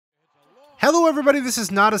Hello everybody, this is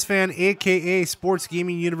NotisFan, aka Sports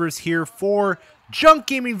Gaming Universe, here for Junk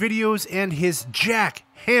Gaming Videos and his Jack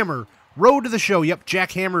Hammer Road to the Show. Yep,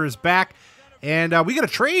 Jack Hammer is back, and we got a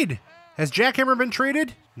trade. Has Jack Hammer been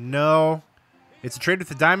traded? No. It's a trade with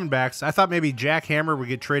the Diamondbacks. I thought maybe Jack Hammer would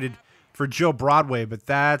get traded for Joe Broadway, but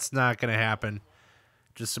that's not going to happen.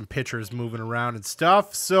 Just some pitchers moving around and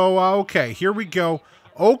stuff. So, okay, here we go.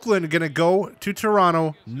 Oakland going to go to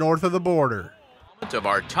Toronto, north of the border. Of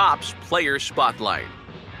our Tops Player Spotlight.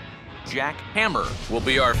 Jack Hammer will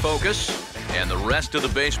be our focus, and the rest of the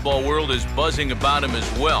baseball world is buzzing about him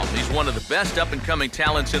as well. He's one of the best up-and-coming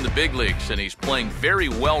talents in the big leagues, and he's playing very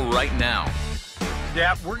well right now.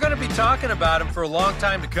 Yeah, we're going to be talking about him for a long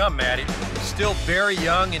time to come, Matty. He's still very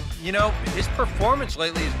young, and, you know, his performance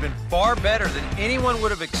lately has been far better than anyone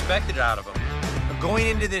would have expected out of him. Going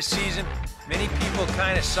into this season, many people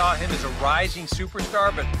kind of saw him as a rising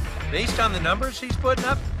superstar, but based on the numbers he's putting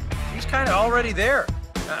up, he's kind of already there.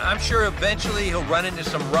 I'm sure eventually he'll run into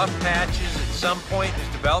some rough patches at some point in his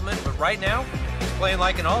development, but right now, he's playing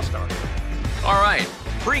like an all-star. All right,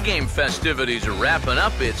 pregame festivities are wrapping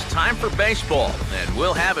up. It's time for baseball, and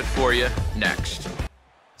we'll have it for you next.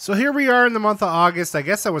 So here we are in the month of August. I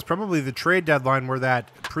guess that was probably the trade deadline where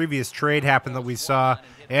that previous trade happened that we saw.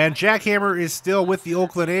 And Jack Hammer is still with the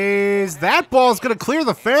Oakland A's. That ball is going to clear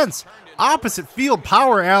the fence. Opposite field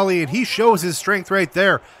power alley, and he shows his strength right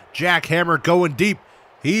there. Jack Hammer going deep.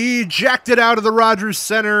 He jacked it out of the Rogers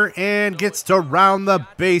Center and gets to round the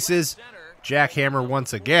bases. Jack Hammer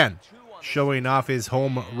once again showing off his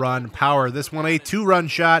home run power. This one a two-run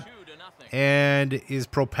shot and is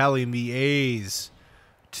propelling the A's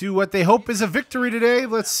to what they hope is a victory today.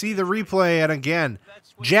 Let's see the replay. And again,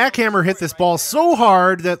 Jack Hammer hit this ball so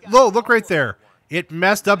hard that, look right there, it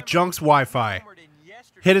messed up Junk's Wi-Fi.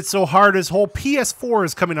 Hit it so hard his whole PS4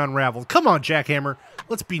 is coming unraveled. Come on, Jack Hammer.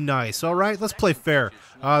 Let's be nice, all right? Let's play fair.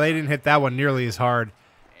 They didn't hit that one nearly as hard,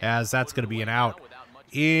 as that's going to be an out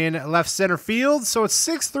in left center field. So it's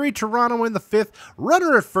 6-3 Toronto in the fifth.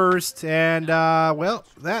 Runner at first, and, well,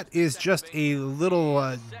 that is just a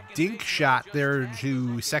little dink shot there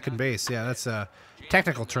to second base. Yeah, that's a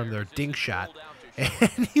technical term there, dink shot.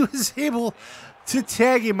 And he was able to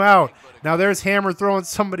tag him out. Now there's Hammer throwing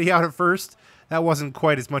somebody out at first. That wasn't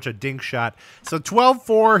quite as much a dink shot. So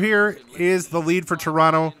 12-4 here is the lead for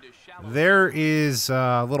Toronto. There is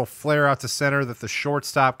a little flare out to center that the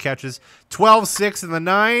shortstop catches. 12-6 in the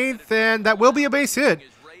ninth, and that will be a base hit.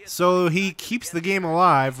 So he keeps the game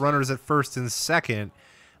alive. Runners at first and second.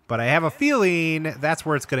 But I have a feeling that's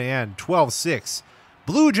where it's going to end. 12-6.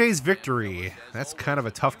 Blue Jays victory. That's kind of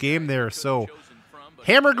a tough game there. So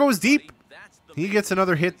Hammer goes deep. He gets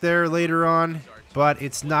another hit there later on, but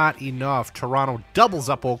it's not enough. Toronto doubles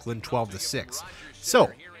up Oakland 12-6. So,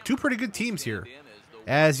 two pretty good teams here.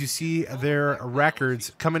 As you see their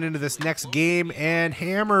records coming into this next game, and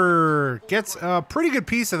Hammer gets a pretty good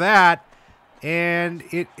piece of that, and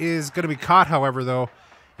it is going to be caught, however, though,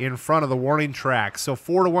 in front of the warning track. So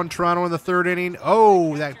 4-1 Toronto in the third inning.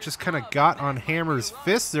 Oh, that just kind of got on Hammer's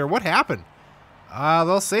fist there. What happened?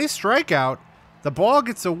 They'll say strikeout. The ball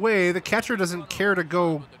gets away. The catcher doesn't care to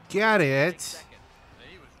go get it.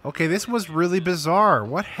 Okay, this was really bizarre.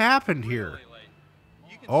 What happened here?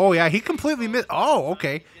 Oh, yeah, he completely missed. Oh,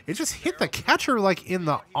 okay. It just hit the catcher like in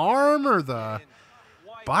the arm or the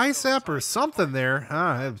bicep or something there.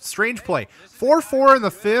 Strange play. 4-4 in the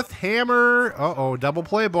fifth. Hammer. Uh-oh, double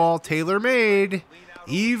play ball. Taylor made.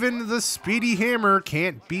 Even the speedy Hammer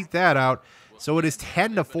can't beat that out. So it is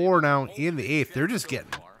 10-4 now in the eighth. They're just getting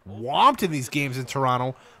whomped in these games in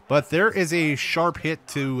Toronto. But there is a sharp hit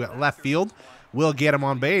to left field. Will get him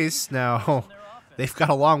on base. Now, they've got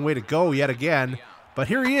a long way to go yet again. But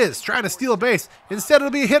here he is, trying to steal a base. Instead, it'll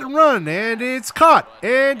be a hit and run, and it's caught.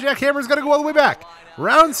 And Jack Hammer's got to go all the way back.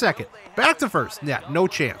 Round second, back to first. Yeah, no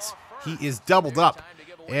chance. He is doubled up.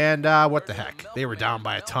 And what the heck? They were down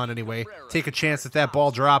by a ton anyway. Take a chance that that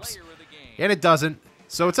ball drops. And it doesn't.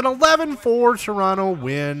 So it's an 11-4 Toronto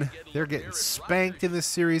win. They're getting spanked in this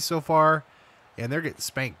series so far. And they're getting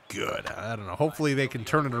spanked good. I don't know. Hopefully they can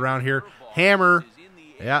turn it around here. Hammer.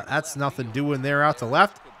 Yeah, that's nothing doing there out to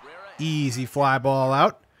left. Easy fly ball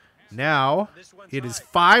out. Now it is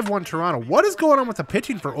 5-1 Toronto. What is going on with the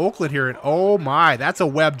pitching for Oakland here? And oh my, that's a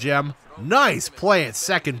web gem. Nice play at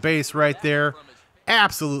second base right there.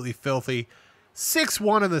 Absolutely filthy.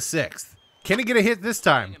 6-1 in the sixth. Can he get a hit this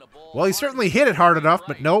time? Well, he certainly hit it hard enough,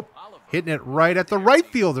 but nope. Hitting it right at the right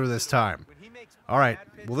fielder this time. All right.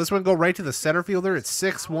 Will this one go right to the center fielder? It's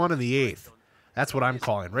 6-1 in the eighth. That's what I'm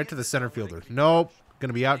calling. Right to the center fielder. Nope. Going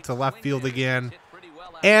to be out to left field again.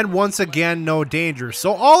 And once again, no danger.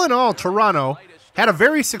 So all in all, Toronto had a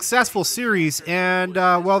very successful series, and,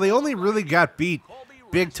 well, they only really got beat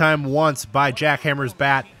big time once by Jack Hammer's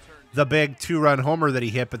bat, the big 2-run homer that he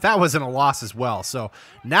hit, but that wasn't a loss as well. So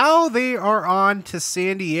now they are on to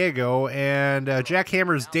San Diego, and Jack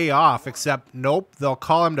Hammer's day off, except nope, they'll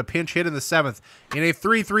call him to pinch hit in the 7th in a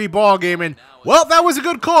 3-3 ball game, and well, that was a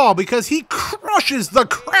good call because he crushes the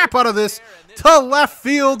crap out of this to left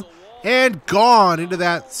field and gone into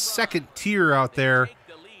that second tier out there.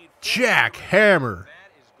 Jack Hammer.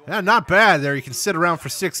 Yeah, not bad there. You can sit around for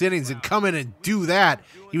 6 innings and come in and do that,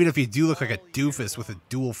 even if you do look like a doofus with a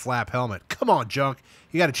dual flap helmet. Come on, Junk.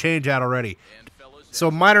 You got to change that already. So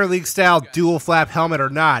minor league style dual flap helmet or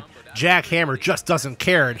not, Jack Hammer just doesn't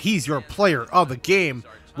care, and he's your player of the game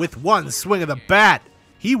with one swing of the bat.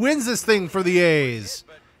 He wins this thing for the A's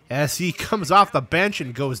as he comes off the bench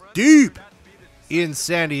and goes deep in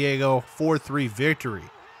San Diego. 4-3 victory.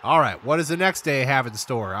 All right, what does the next day have in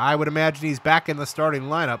store? I would imagine he's back in the starting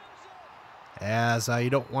lineup, as you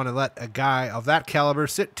don't want to let a guy of that caliber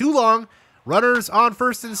sit too long. Runners on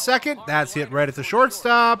first and second. That's hit right at the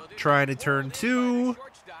shortstop. Trying to turn 2.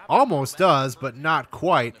 Almost does, but not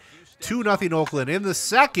quite. 2-0 Oakland in the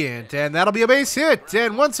second, and that'll be a base hit.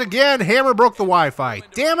 And once again, Hammer broke the Wi-Fi.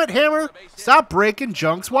 Damn it, Hammer. Stop breaking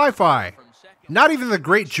Junk's Wi-Fi. Not even the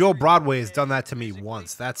great Joe Broadway has done that to me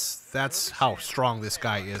once. That's how strong this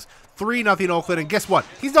guy is. 3-0 Oakland, and guess what?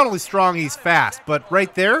 He's not only strong, he's fast. But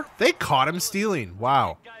right there, they caught him stealing.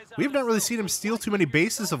 Wow. We've not really seen him steal too many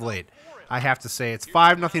bases of late, I have to say. It's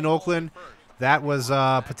 5-0 Oakland. That was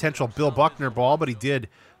a potential Bill Buckner ball, but he did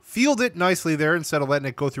field it nicely there instead of letting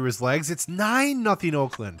it go through his legs. It's 9-0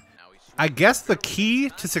 Oakland. I guess the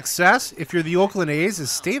key to success, if you're the Oakland A's, is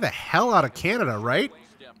stay the hell out of Canada, right?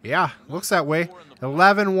 Yeah, looks that way.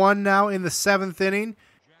 11-1 now in the 7th inning.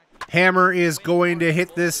 Hammer is going to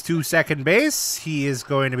hit this to second base. He is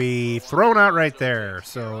going to be thrown out right there,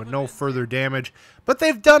 so no further damage. But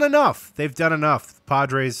they've done enough. They've done enough. The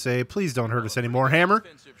Padres say, please don't hurt us anymore, Hammer.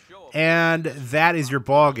 And that is your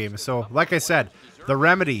ball game. So, like I said, the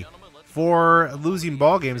remedy for losing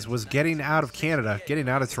ball games was getting out of Canada, getting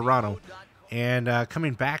out of Toronto, and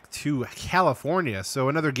coming back to California. So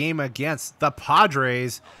another game against the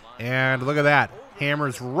Padres. And look at that.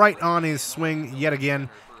 Hammer's right on his swing yet again,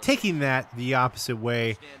 taking that the opposite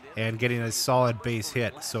way and getting a solid base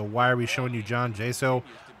hit. So why are we showing you John Jay? So,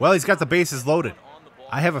 well, he's got the bases loaded.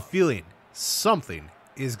 I have a feeling something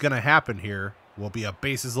is going to happen here. Will it be a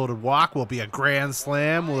bases loaded walk? Will it be a grand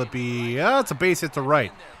slam? Will it be, it's a base hit to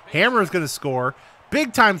right. Hammer is going to score.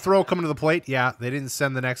 Big time throw coming to the plate. Yeah, they didn't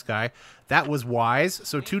send the next guy. That was wise.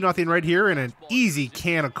 So 2-0 right here, and an easy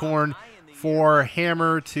can of corn for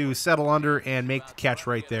Hammer to settle under and make the catch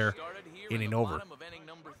right there. Inning over.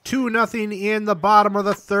 2-0 in the bottom of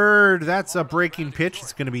the 3rd. That's a breaking pitch.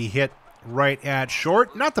 It's going to be hit right at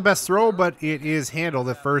short. Not the best throw, but it is handled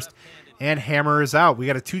at first, and Hammer is out. We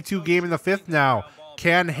got a 2-2 game in the 5th now.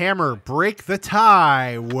 Can Hammer break the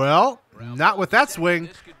tie? Well, not with that swing.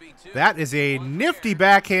 That is a nifty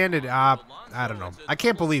backhanded, I don't know. I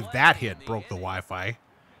can't believe that hit broke the Wi-Fi.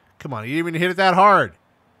 Come on, you didn't even hit it that hard.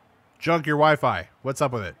 Junk your Wi-Fi. What's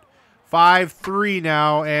up with it? 5-3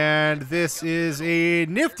 now, and this is a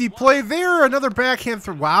nifty play there. Another backhand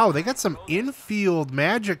throw. Wow, they got some infield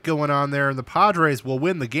magic going on there, and the Padres will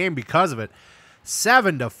win the game because of it.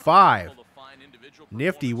 7-5.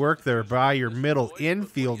 Nifty work there by your middle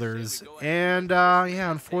infielders. And,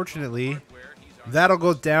 yeah, unfortunately, that'll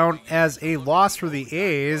go down as a loss for the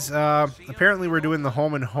A's. Apparently, we're doing the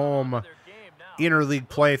home-and-home interleague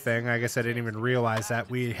play thing. I guess I didn't even realize that.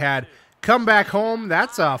 We had come back home.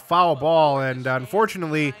 That's a foul ball, and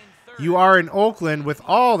unfortunately, you are in Oakland with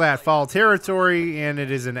all that foul territory, and it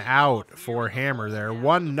is an out for Hammer there.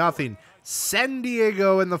 1-0. San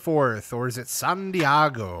Diego in the 4th, or is it San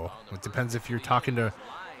Diego? It depends if you're talking to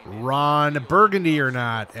Ron Burgundy or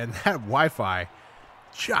not, and that Wi-Fi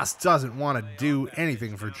just doesn't want to do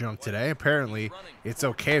anything for Junk today. Apparently, it's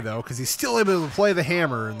okay, though, because he's still able to play the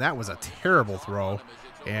Hammer, and that was a terrible throw.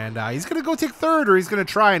 And he's going to go take 3rd, or he's going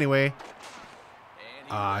to try anyway.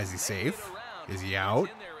 Is he safe? Is he out?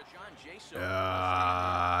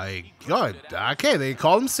 Good. Okay, they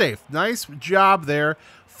called him safe. Nice job there,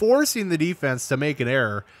 forcing the defense to make an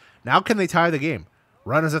error. Now can they tie the game?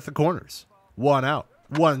 Runners at the corners. 1 out.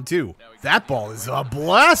 1-2. That ball is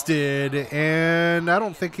blasted, and I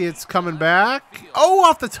don't think it's coming back. Oh,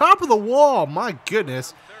 off the top of the wall. My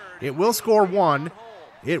goodness. It will score 1.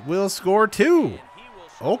 It will score 2.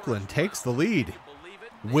 Oakland takes the lead.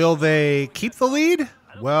 Will they keep the lead?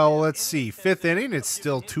 Well, let's see. 5th inning, it's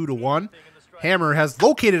still 2-1. Hammer has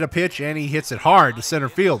located a pitch, and he hits it hard to center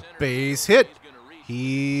field. Base hit.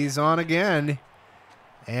 He's on again.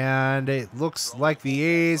 And it looks like the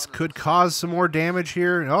A's could cause some more damage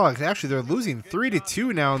here. Oh, actually, they're losing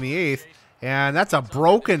 3-2 now in the 8th. And that's a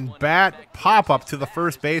broken bat pop-up to the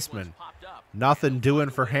first baseman. Nothing doing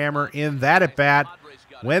for Hammer in that at-bat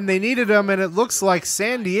when they needed him, and it looks like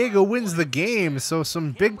San Diego wins the game. So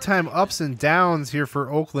some big-time ups and downs here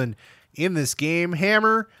for Oakland in this game.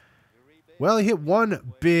 Hammer, well, he hit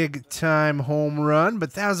one big-time home run,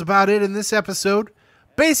 but that was about it in this episode.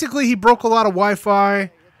 Basically, he broke a lot of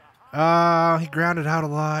Wi-Fi. He grounded out a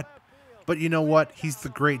lot. But you know what? He's the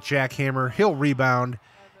great Jack Hammer. He'll rebound.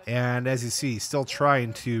 And as you see, still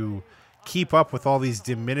trying to keep up with all these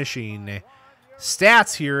diminishing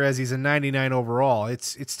stats here as he's a 99 overall.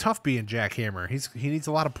 It's tough being Jack Hammer. He needs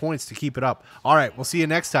a lot of points to keep it up. All right, we'll see you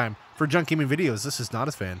next time for Junk Gaming Videos. This is Not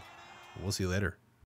As Fan. We'll see you later.